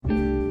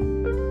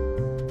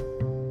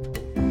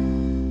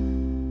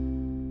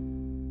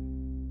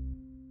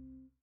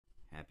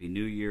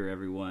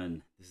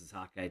is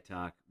Hawkeye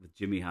Talk with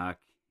Jimmy Hawk.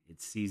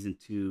 It's season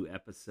 2,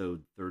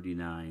 episode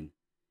 39,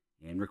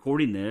 and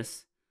recording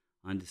this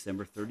on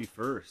December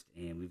 31st.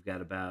 And we've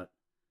got about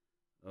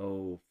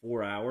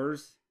 4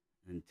 hours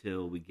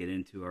until we get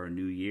into our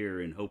new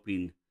year, and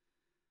hoping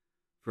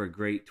for a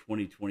great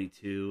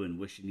 2022 and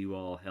wishing you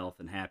all health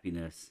and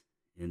happiness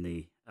in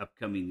the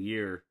upcoming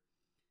year.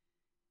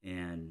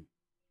 And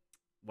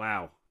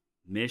wow,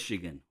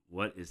 Michigan,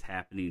 what is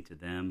happening to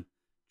them?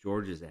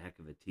 Georgia's a heck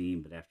of a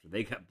team, but after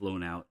they got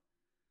blown out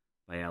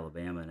by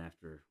Alabama, and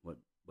after what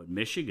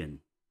Michigan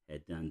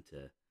had done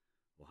to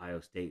Ohio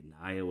State and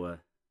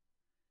Iowa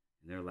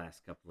in their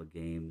last couple of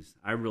games,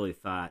 I really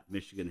thought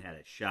Michigan had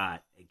a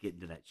shot at getting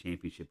to that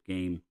championship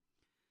game.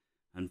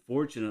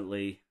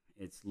 Unfortunately,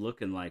 it's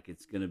looking like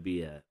it's going to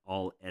be a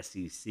all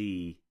SEC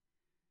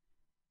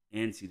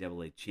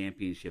NCAA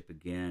championship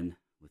again,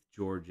 with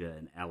Georgia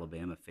and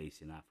Alabama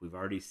facing off. We've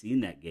already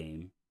seen that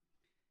game,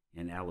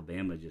 and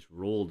Alabama just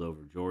rolled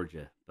over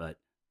Georgia. But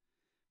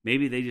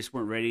maybe they just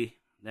weren't ready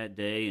that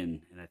day,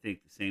 and I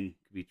think the same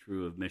could be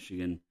true of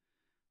Michigan.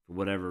 For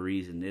whatever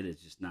reason, it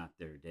is just not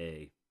their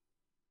day.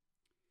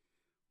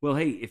 Well,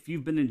 hey, if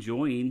you've been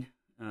enjoying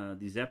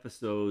these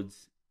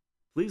episodes,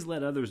 please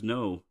let others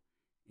know.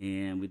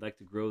 And we'd like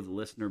to grow the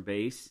listener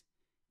base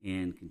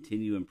and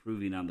continue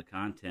improving on the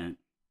content.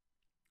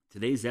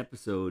 Today's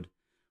episode,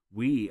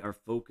 we are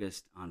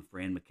focused on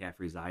Fran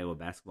McCaffery's Iowa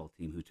basketball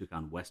team, who took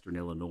on Western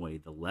Illinois,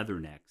 the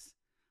Leathernecks,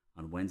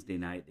 on Wednesday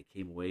night. They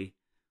came away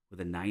with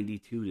a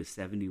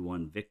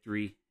 92-71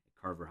 victory at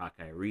Carver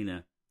Hawkeye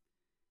Arena.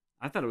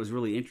 I thought it was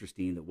really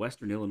interesting that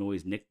Western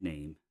Illinois'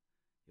 nickname,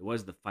 it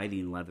was the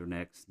Fighting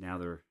Leathernecks. Now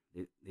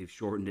they've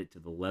shortened it to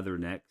the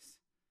Leathernecks.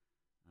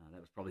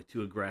 That was probably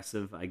too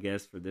aggressive, I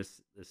guess, for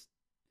this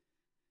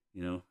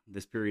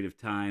period of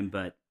time.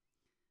 But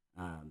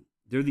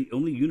they're the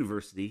only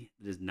university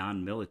that is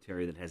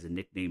non-military that has a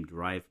nickname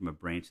derived from a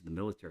branch of the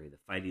military, the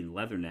Fighting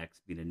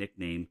Leathernecks being a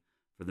nickname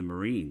for the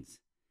Marines.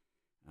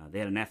 They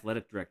had an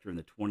athletic director in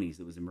the 1920s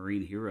that was a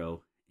Marine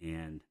hero,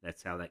 and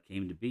that's how that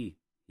came to be.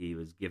 He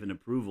was given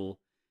approval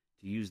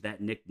to use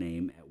that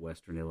nickname at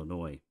Western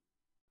Illinois.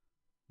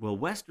 Well,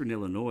 Western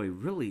Illinois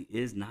really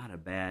is not a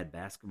bad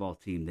basketball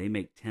team. They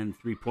make 10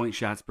 three-point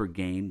shots per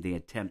game. They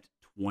attempt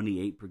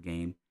 28 per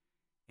game.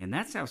 And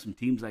that's how some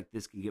teams like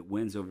this can get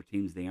wins over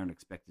teams they aren't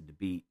expected to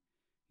beat.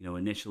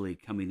 Initially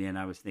coming in,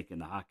 I was thinking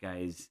the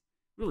Hawkeyes,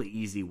 really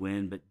easy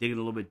win, but digging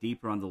a little bit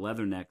deeper on the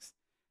Leathernecks,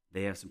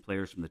 they have some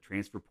players from the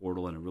transfer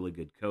portal and a really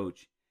good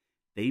coach.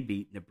 They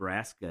beat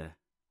Nebraska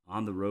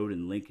on the road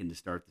in Lincoln to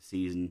start the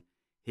season,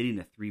 hitting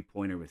a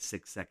three-pointer with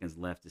 6 seconds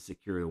left to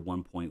secure a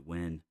 1-point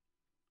win.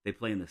 They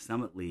play in the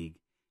Summit League,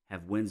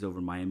 have wins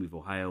over Miami of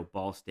Ohio,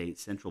 Ball State,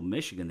 Central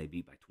Michigan they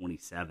beat by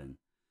 27.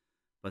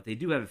 But they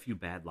do have a few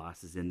bad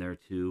losses in there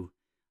too.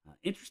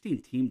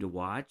 Interesting team to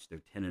watch.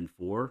 They're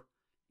 10-4,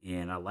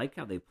 and I like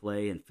how they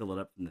play and fill it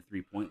up from the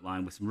three-point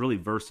line with some really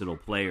versatile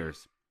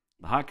players.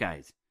 The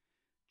Hawkeyes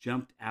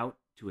jumped out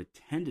to a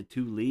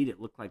 10-2 lead. It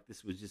looked like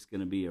this was just going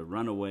to be a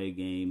runaway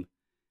game,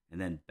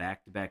 and then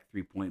back-to-back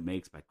three-point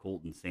makes by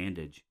Colton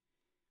Sandage.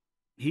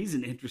 He's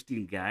an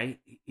interesting guy.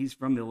 He's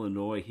from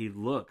Illinois. He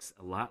looks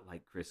a lot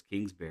like Chris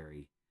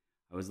Kingsbury.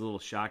 I was a little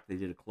shocked they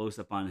did a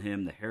close-up on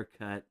him, the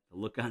haircut, the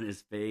look on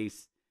his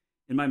face.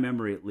 In my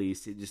memory, at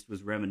least, it just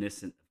was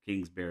reminiscent of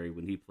Kingsbury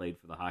when he played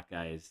for the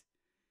Hawkeyes.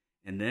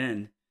 And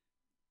then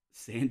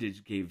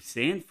Sandage gave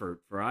Sanford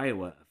for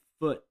Iowa a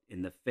foot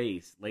in the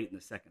face late in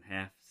the second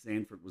half.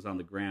 Sanford was on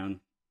the ground.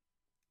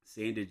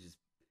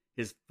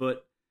 His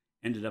foot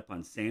ended up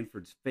on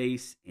Sanford's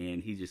face,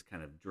 and he just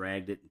kind of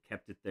dragged it and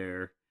kept it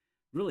there.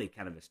 Really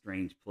kind of a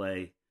strange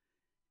play.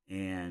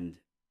 And,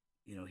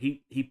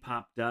 he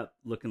popped up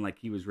looking like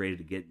he was ready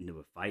to get into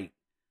a fight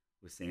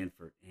with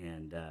Sanford.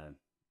 And,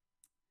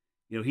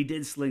 he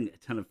did sling a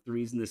ton of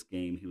threes in this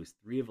game. He was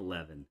 3 of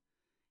 11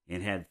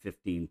 and had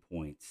 15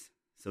 points.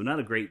 So not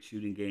a great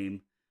shooting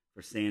game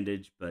for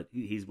Sandage, but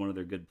he's one of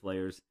their good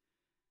players.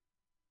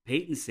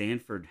 Peyton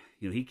Sanford,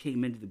 he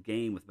came into the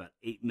game with about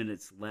 8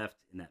 minutes left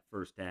in that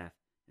first half,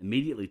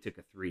 immediately took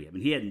a three. I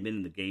mean, he hadn't been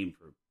in the game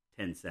for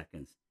 10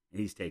 seconds, and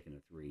he's taken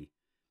a three.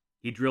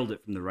 He drilled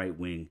it from the right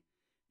wing.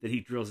 Then he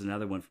drills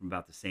another one from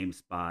about the same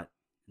spot.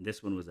 And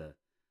this one was a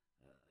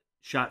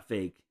shot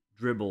fake,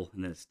 dribble,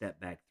 and then a step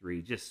back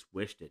three. Just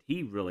swished it.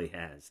 He really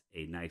has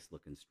a nice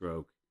looking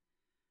stroke.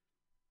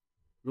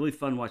 Really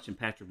fun watching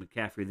Patrick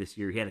McCaffery this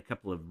year. He had a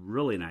couple of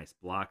really nice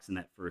blocks in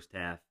that first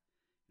half.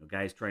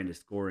 Guys trying to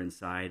score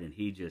inside, and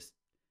he just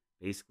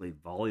basically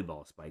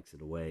volleyball spikes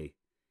it away.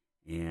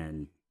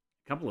 And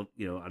a couple of,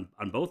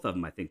 on both of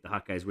them, I think the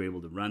Hawkeyes were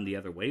able to run the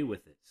other way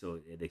with it. So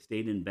they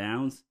stayed in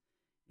bounds,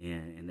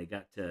 and they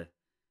got to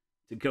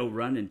go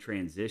run in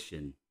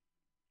transition.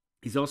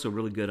 He's also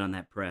really good on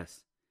that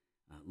press.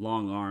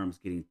 Long arms,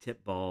 getting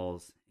tip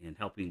balls, and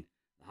helping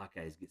the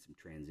Hawkeyes get some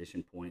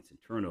transition points and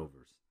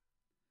turnovers.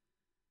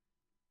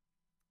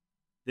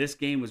 This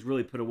game was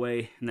really put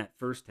away in that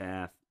first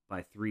half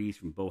by threes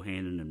from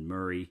Bohannon and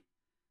Murray.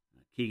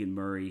 Keegan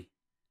Murray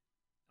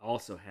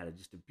also had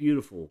just a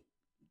beautiful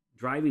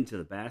driving to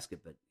the basket,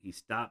 but he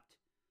stopped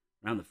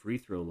around the free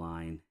throw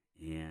line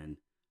and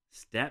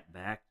step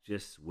back,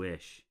 just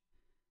swish.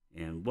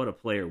 And what a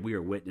player we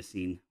are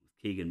witnessing with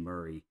Keegan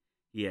Murray.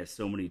 He has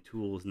so many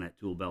tools in that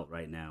tool belt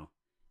right now.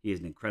 He is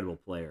an incredible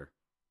player.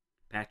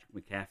 Patrick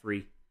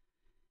McCaffrey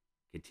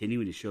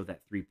continuing to show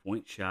that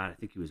three-point shot. I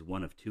think he was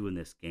 1 of 2 in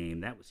this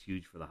game. That was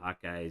huge for the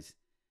Hawkeyes.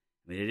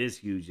 I mean, it is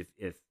huge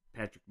if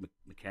Patrick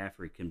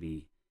McCaffrey can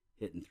be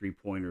hitting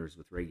three-pointers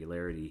with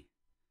regularity.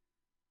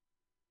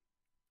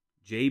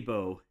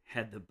 J-Bo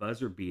had the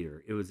buzzer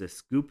beater. It was a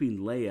scooping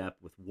layup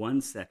with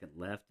 1 second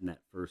left in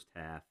that first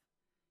half.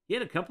 He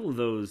had a couple of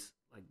those,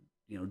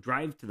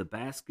 drive to the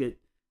basket,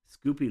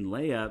 scooping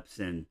layups,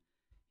 and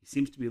he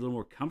seems to be a little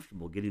more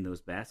comfortable getting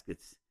those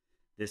baskets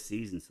this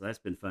season, so that's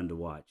been fun to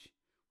watch.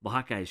 The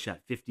Hawkeyes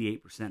shot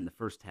 58% in the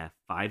first half,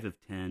 5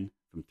 of 10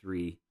 from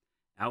 3,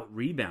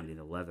 out-rebounding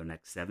the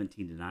Leathernecks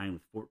 17-9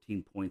 with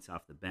 14 points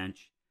off the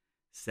bench,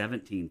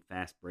 17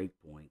 fast break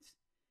points.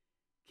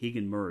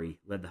 Keegan Murray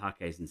led the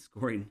Hawkeyes in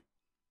scoring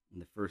in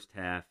the first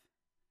half,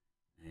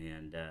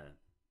 and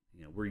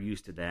we're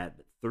used to that,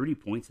 but 30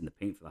 points in the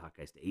paint for the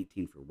Hawkeyes to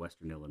 18 for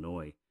Western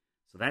Illinois.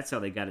 So that's how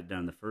they got it done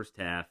in the first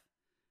half.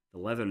 The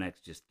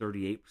Leathernecks just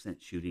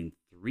 38% shooting,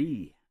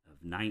 3 of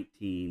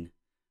 19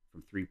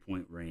 from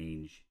three-point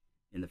range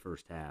in the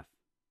first half.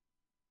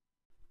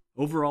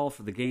 Overall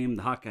for the game,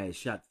 the Hawkeyes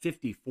shot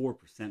 54%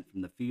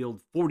 from the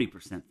field,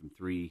 40% from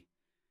 3,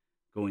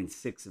 going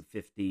 6 of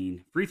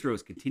 15. Free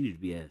throws continue to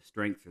be a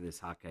strength for this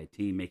Hawkeye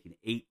team, making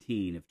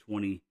 18 of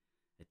 20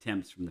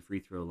 attempts from the free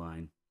throw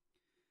line.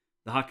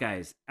 The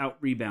Hawkeyes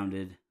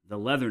out-rebounded the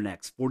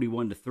Leathernecks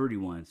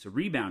 41-31, so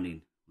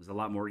rebounding was a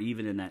lot more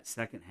even in that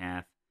second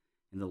half,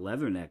 and the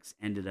Leathernecks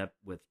ended up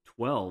with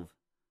 12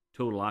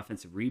 total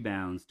offensive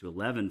rebounds to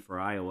 11 for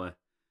Iowa.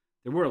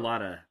 There were a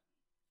lot of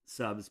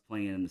subs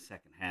playing in the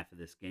second half of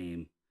this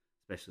game,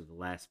 especially the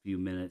last few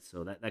minutes,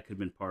 so that could have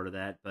been part of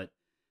that. But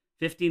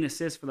 15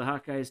 assists for the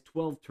Hawkeyes,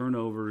 12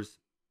 turnovers.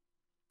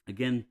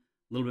 Again,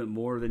 a little bit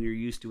more than you're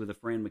used to with a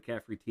Fran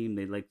McCaffrey team.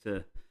 They'd like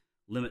to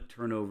limit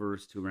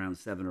turnovers to around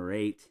 7 or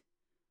 8.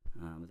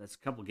 But that's a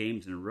couple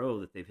games in a row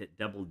that they've hit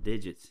double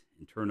digits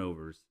in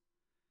turnovers.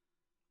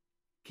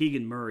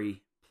 Keegan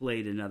Murray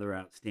played another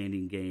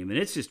outstanding game, and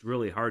it's just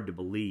really hard to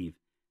believe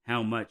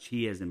how much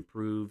he has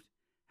improved,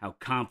 how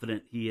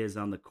confident he is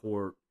on the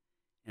court,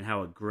 and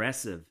how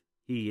aggressive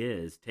he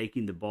is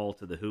taking the ball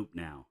to the hoop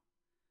now.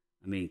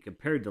 I mean,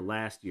 compared to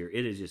last year,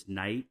 it is just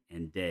night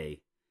and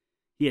day.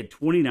 He had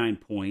 29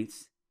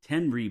 points,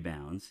 10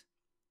 rebounds.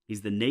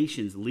 He's the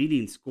nation's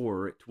leading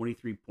scorer at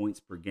 23 points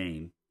per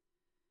game.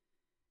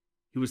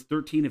 He was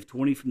 13 of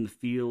 20 from the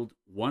field,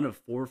 1 of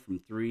 4 from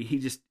 3.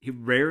 He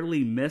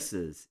rarely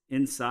misses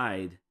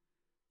inside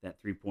that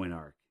three-point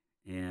arc,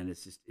 and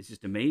it's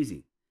just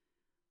amazing.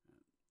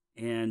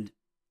 And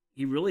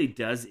he really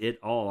does it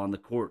all on the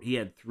court. He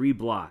had 3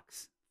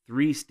 blocks,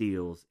 3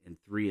 steals, and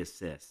 3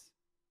 assists.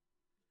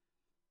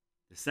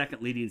 The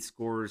second leading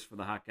scorers for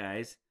the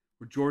Hawkeyes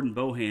were Jordan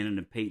Bohannon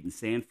and Peyton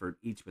Sanford,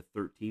 each with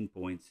 13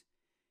 points.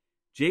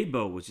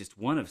 J-Bo was just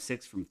 1 of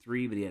 6 from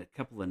 3, but he had a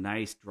couple of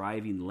nice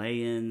driving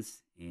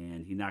lay-ins,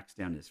 and he knocks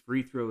down his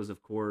free throws,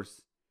 of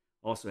course.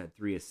 Also had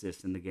 3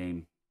 assists in the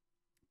game.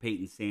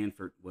 Peyton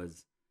Sanford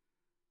was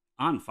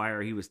on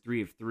fire. He was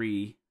 3 of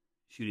 3,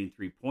 shooting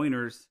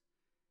 3-pointers,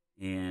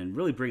 and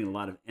really bringing a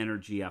lot of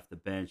energy off the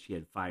bench. He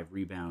had 5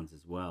 rebounds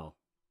as well.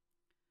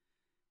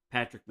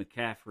 Patrick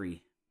McCaffrey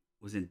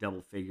was in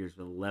double figures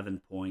with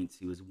 11 points.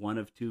 He was 1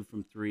 of 2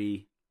 from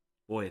 3.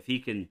 Boy, if he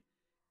can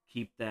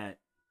keep that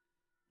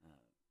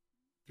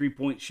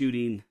three-point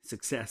shooting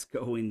success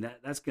going,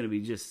 that's going to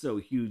be just so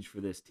huge for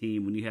this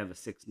team when you have a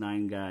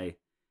 6'9" guy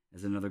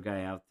as another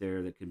guy out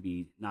there that can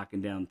be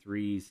knocking down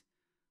threes,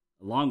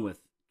 along with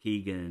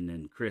Keegan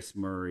and Chris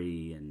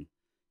Murray, and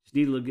just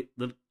need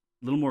a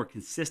little more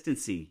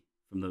consistency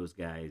from those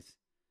guys.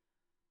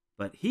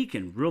 But he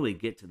can really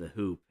get to the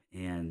hoop,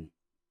 and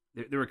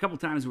there were a couple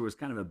times where it was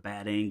kind of a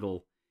bad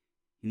angle.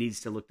 He needs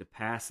to look to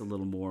pass a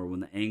little more when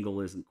the angle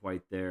isn't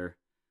quite there.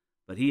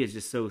 But he is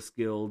just so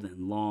skilled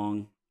and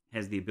long,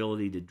 has the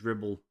ability to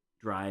dribble,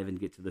 drive, and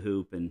get to the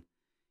hoop. And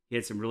he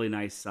had some really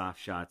nice soft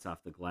shots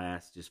off the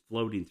glass, just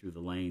floating through the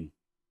lane.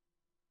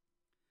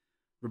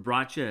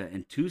 Rebraca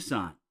and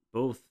Toussaint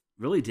both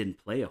really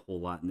didn't play a whole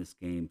lot in this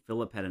game.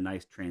 Phillip had a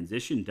nice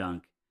transition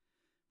dunk,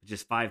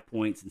 just 5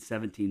 points in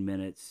 17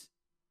 minutes.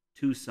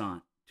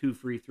 Toussaint, 2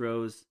 free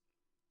throws,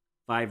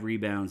 5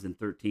 rebounds in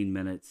 13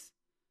 minutes.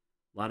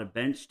 A lot of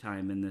bench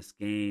time in this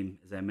game.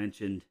 As I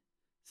mentioned,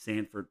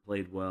 Sanford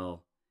played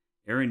well.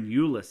 Aaron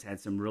Eulis had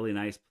some really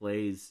nice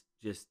plays.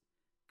 Just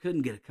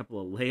couldn't get a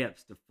couple of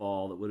layups to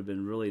fall that would have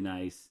been really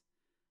nice.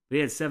 But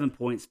he had 7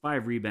 points,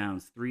 5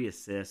 rebounds, 3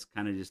 assists,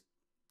 kind of just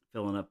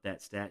filling up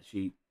that stat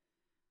sheet.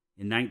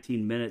 In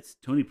 19 minutes,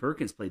 Tony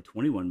Perkins played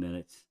 21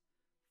 minutes,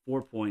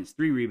 4 points,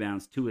 3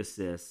 rebounds, 2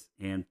 assists,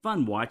 and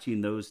fun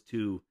watching those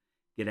two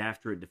get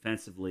after it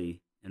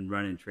defensively and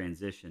run in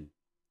transition.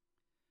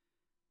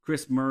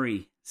 Chris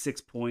Murray,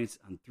 6 points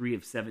on 3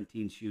 of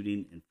 17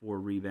 shooting and 4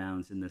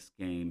 rebounds in this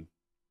game.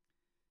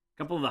 A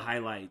couple of the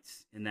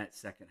highlights in that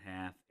second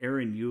half.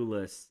 Aaron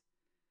Eulis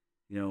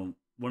He had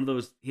one of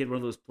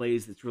those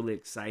plays that's really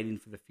exciting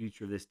for the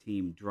future of this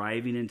team.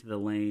 Driving into the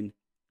lane,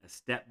 a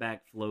step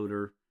back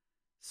floater,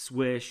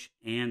 swish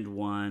and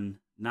one,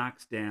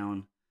 knocks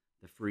down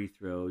the free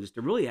throw. Just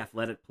a really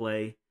athletic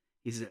play.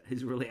 He's a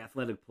really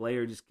athletic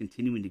player, just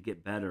continuing to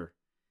get better.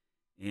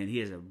 And he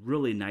has a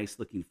really nice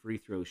looking free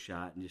throw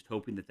shot, and just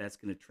hoping that that's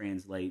going to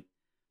translate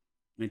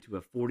into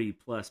a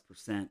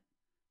 40+%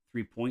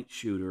 3-point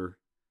shooter,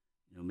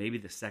 maybe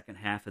the second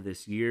half of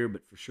this year,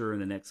 but for sure in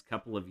the next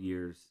couple of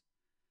years.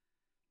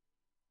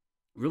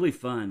 Really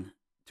fun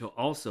to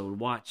also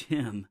watch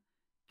him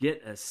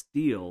get a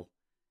steal.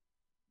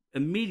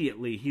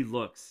 Immediately he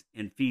looks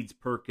and feeds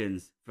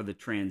Perkins for the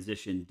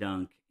transition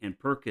dunk, and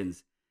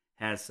Perkins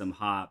has some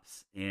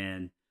hops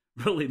and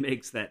really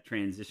makes that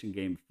transition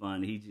game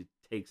fun. He just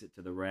takes it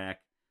to the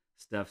rack,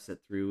 stuffs it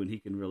through, and he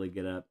can really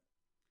get up.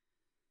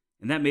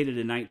 And that made it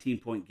a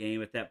 19-point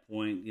game at that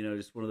point.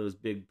 Just one of those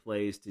big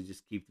plays to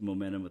just keep the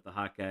momentum with the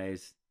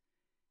Hawkeyes.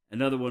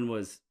 Another one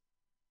was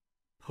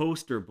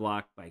poster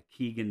blocked by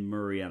Keegan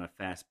Murray on a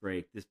fast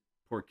break. This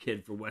poor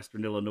kid for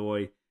Western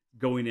Illinois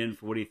going in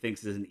for what he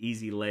thinks is an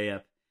easy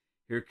layup.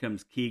 Here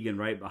comes Keegan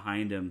right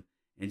behind him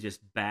and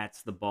just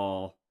bats the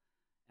ball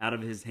out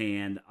of his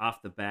hand,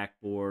 off the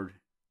backboard.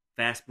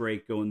 Fast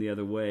break going the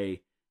other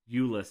way.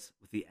 Ulis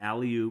with the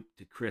alley-oop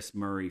to Chris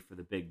Murray for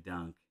the big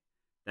dunk.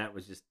 That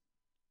was just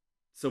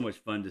so much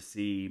fun to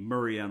see.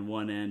 Murray on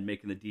one end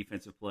making the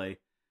defensive play.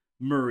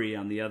 Murray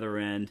on the other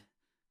end.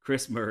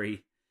 Chris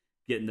Murray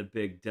getting the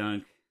big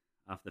dunk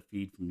off the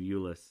feed from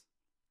Ulis.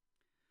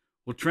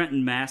 Well,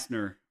 Trenton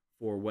Massner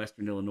for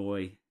Western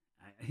Illinois,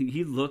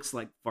 he looks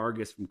like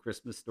Fargus from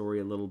Christmas Story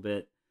a little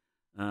bit.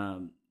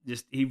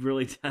 He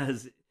really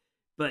does.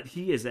 But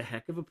he is a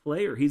heck of a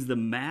player. He's the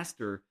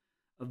master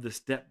of the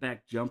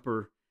step-back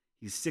jumper.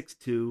 He's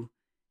 6'2".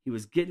 He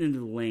was getting into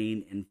the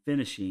lane and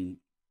finishing.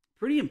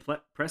 Pretty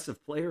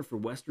impressive player for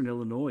Western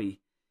Illinois.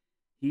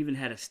 He even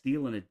had a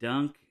steal and a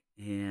dunk,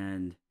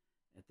 and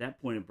at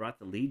that point it brought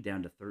the lead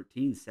down to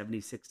 13,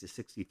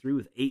 76-63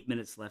 with 8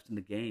 minutes left in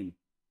the game.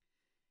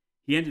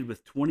 He ended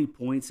with 20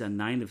 points on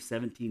 9 of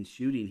 17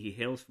 shooting. He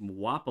hails from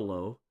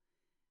Wapello,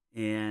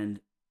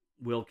 and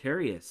Will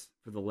Carius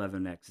for the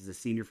Leathernecks is a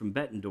senior from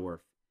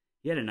Bettendorf.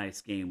 He had a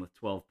nice game with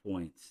 12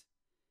 points.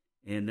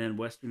 And then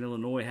Western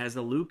Illinois has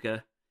a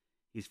Luka.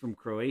 He's from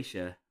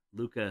Croatia,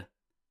 Luka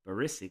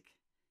Barisic,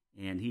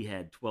 and he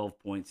had 12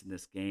 points in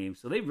this game.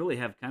 So they really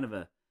have kind of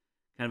a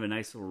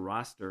nice little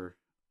roster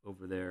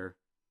over there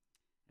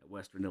at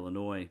Western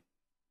Illinois.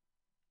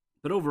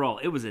 But overall,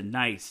 it was a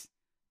nice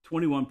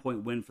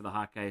 21-point win for the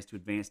Hawkeyes to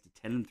advance to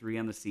 10-3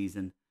 on the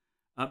season.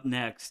 Up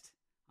next,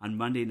 on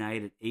Monday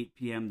night at 8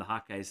 p.m., the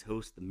Hawkeyes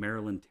host the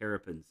Maryland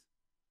Terrapins.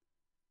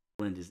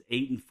 Maryland is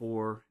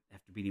 8-4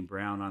 after beating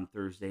Brown on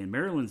Thursday, and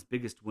Maryland's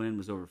biggest win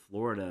was over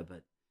Florida,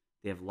 but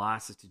they have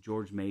losses to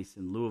George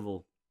Mason,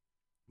 Louisville,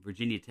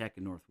 Virginia Tech,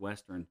 and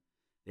Northwestern.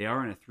 They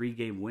are in a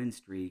 3-game win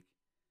streak,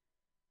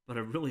 but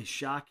a really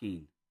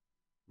shocking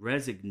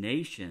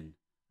resignation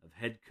of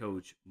head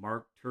coach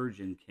Mark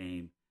Turgeon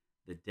came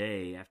the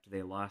day after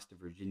they lost to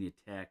Virginia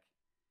Tech.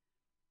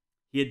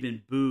 He had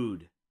been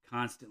booed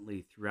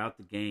constantly throughout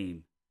the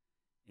game,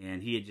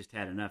 and he had just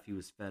had enough. He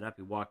was fed up.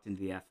 He walked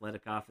into the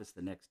athletic office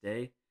the next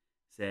day,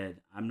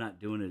 said, "I'm not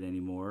doing it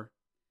anymore."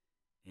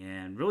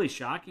 And really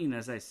shocking,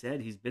 as I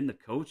said, he's been the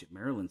coach at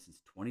Maryland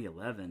since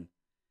 2011.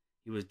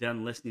 He was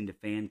done listening to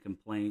fan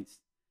complaints.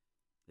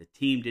 The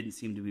team didn't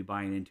seem to be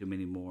buying into him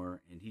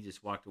anymore, and he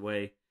just walked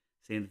away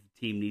saying that the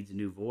team needs a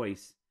new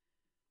voice.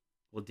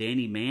 Well,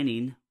 Danny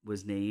Manning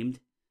was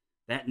named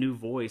that new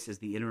voice as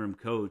the interim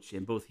coach,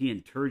 and both he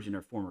and Turgeon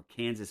are former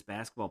Kansas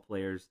basketball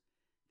players.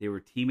 They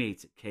were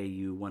teammates at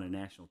KU, won a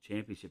national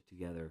championship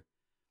together.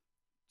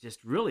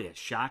 Just really a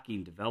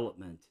shocking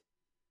development.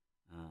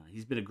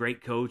 He's been a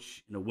great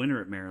coach and a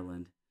winner at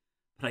Maryland,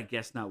 but I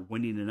guess not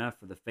winning enough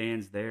for the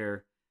fans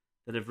there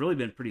that have really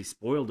been pretty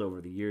spoiled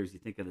over the years. You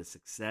think of the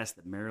success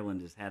that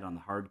Maryland has had on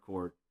the hard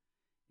court,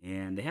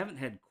 and they haven't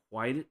had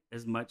quite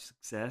as much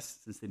success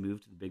since they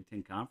moved to the Big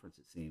Ten Conference,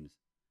 it seems.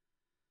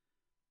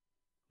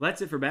 Well,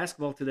 that's it for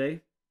basketball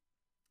today.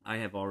 I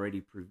have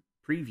already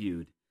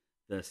previewed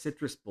the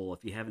Citrus Bowl.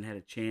 If you haven't had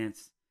a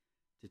chance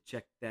to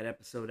check that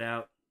episode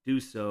out, do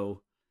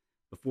so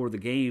before the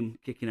game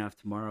kicking off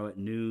tomorrow at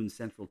noon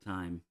Central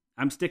Time.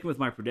 I'm sticking with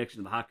my prediction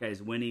of the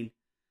Hawkeyes winning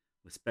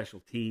with special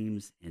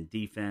teams and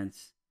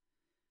defense.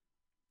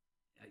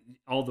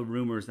 All the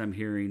rumors I'm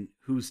hearing,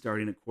 who's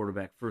starting at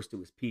quarterback. First it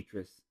was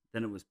Petrus,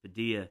 then it was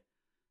Padilla.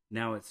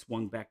 Now it's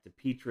swung back to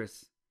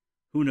Petrus.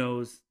 Who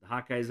knows? The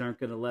Hawkeyes aren't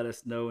going to let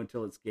us know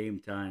until it's game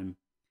time.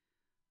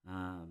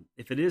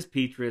 If it is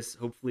Petrus,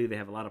 hopefully they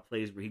have a lot of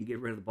plays where he can get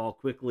rid of the ball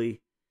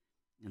quickly,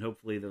 and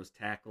hopefully those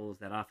tackles,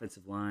 that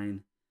offensive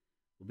line,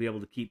 will be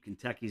able to keep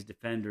Kentucky's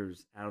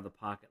defenders out of the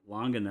pocket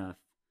long enough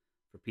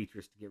for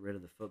Petrus to get rid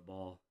of the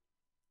football.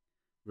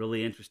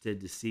 Really interested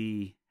to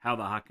see how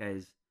the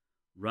Hawkeyes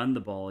run the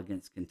ball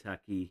against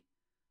Kentucky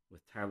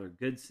with Tyler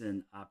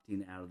Goodson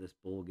opting out of this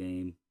bowl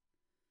game.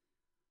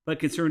 But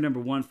concern number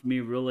one for me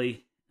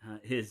really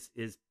is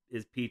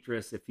is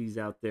Petrus if he's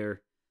out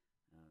there,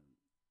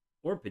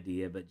 or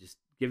Padilla, but just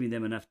giving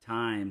them enough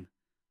time,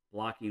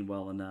 blocking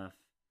well enough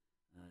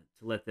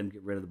to let them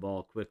get rid of the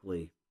ball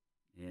quickly,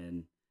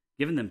 and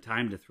giving them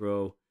time to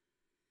throw.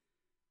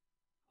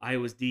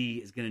 Iowa's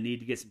D is going to need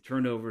to get some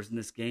turnovers in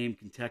this game.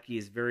 Kentucky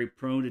is very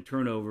prone to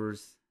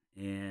turnovers,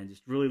 and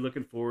just really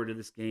looking forward to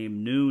this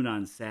game. Noon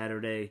on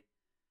Saturday.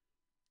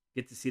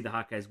 Get to see the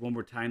Hawkeyes one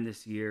more time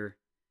this year.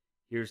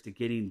 Here's to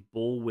getting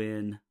bowl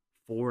win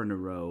 4 in a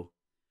row.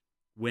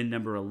 Win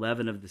number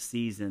 11 of the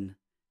season.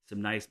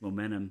 Some nice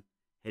momentum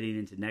heading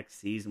into next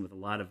season with a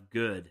lot of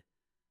good,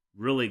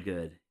 really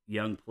good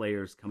young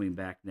players coming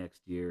back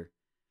next year.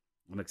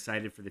 I'm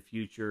excited for the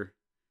future.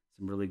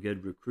 Some really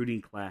good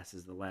recruiting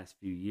classes the last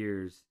few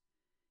years.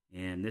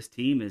 And this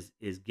team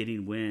is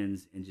getting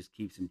wins and just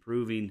keeps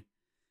improving.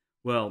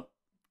 Well,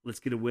 let's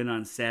get a win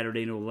on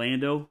Saturday in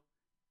Orlando.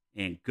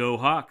 And go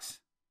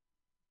Hawks!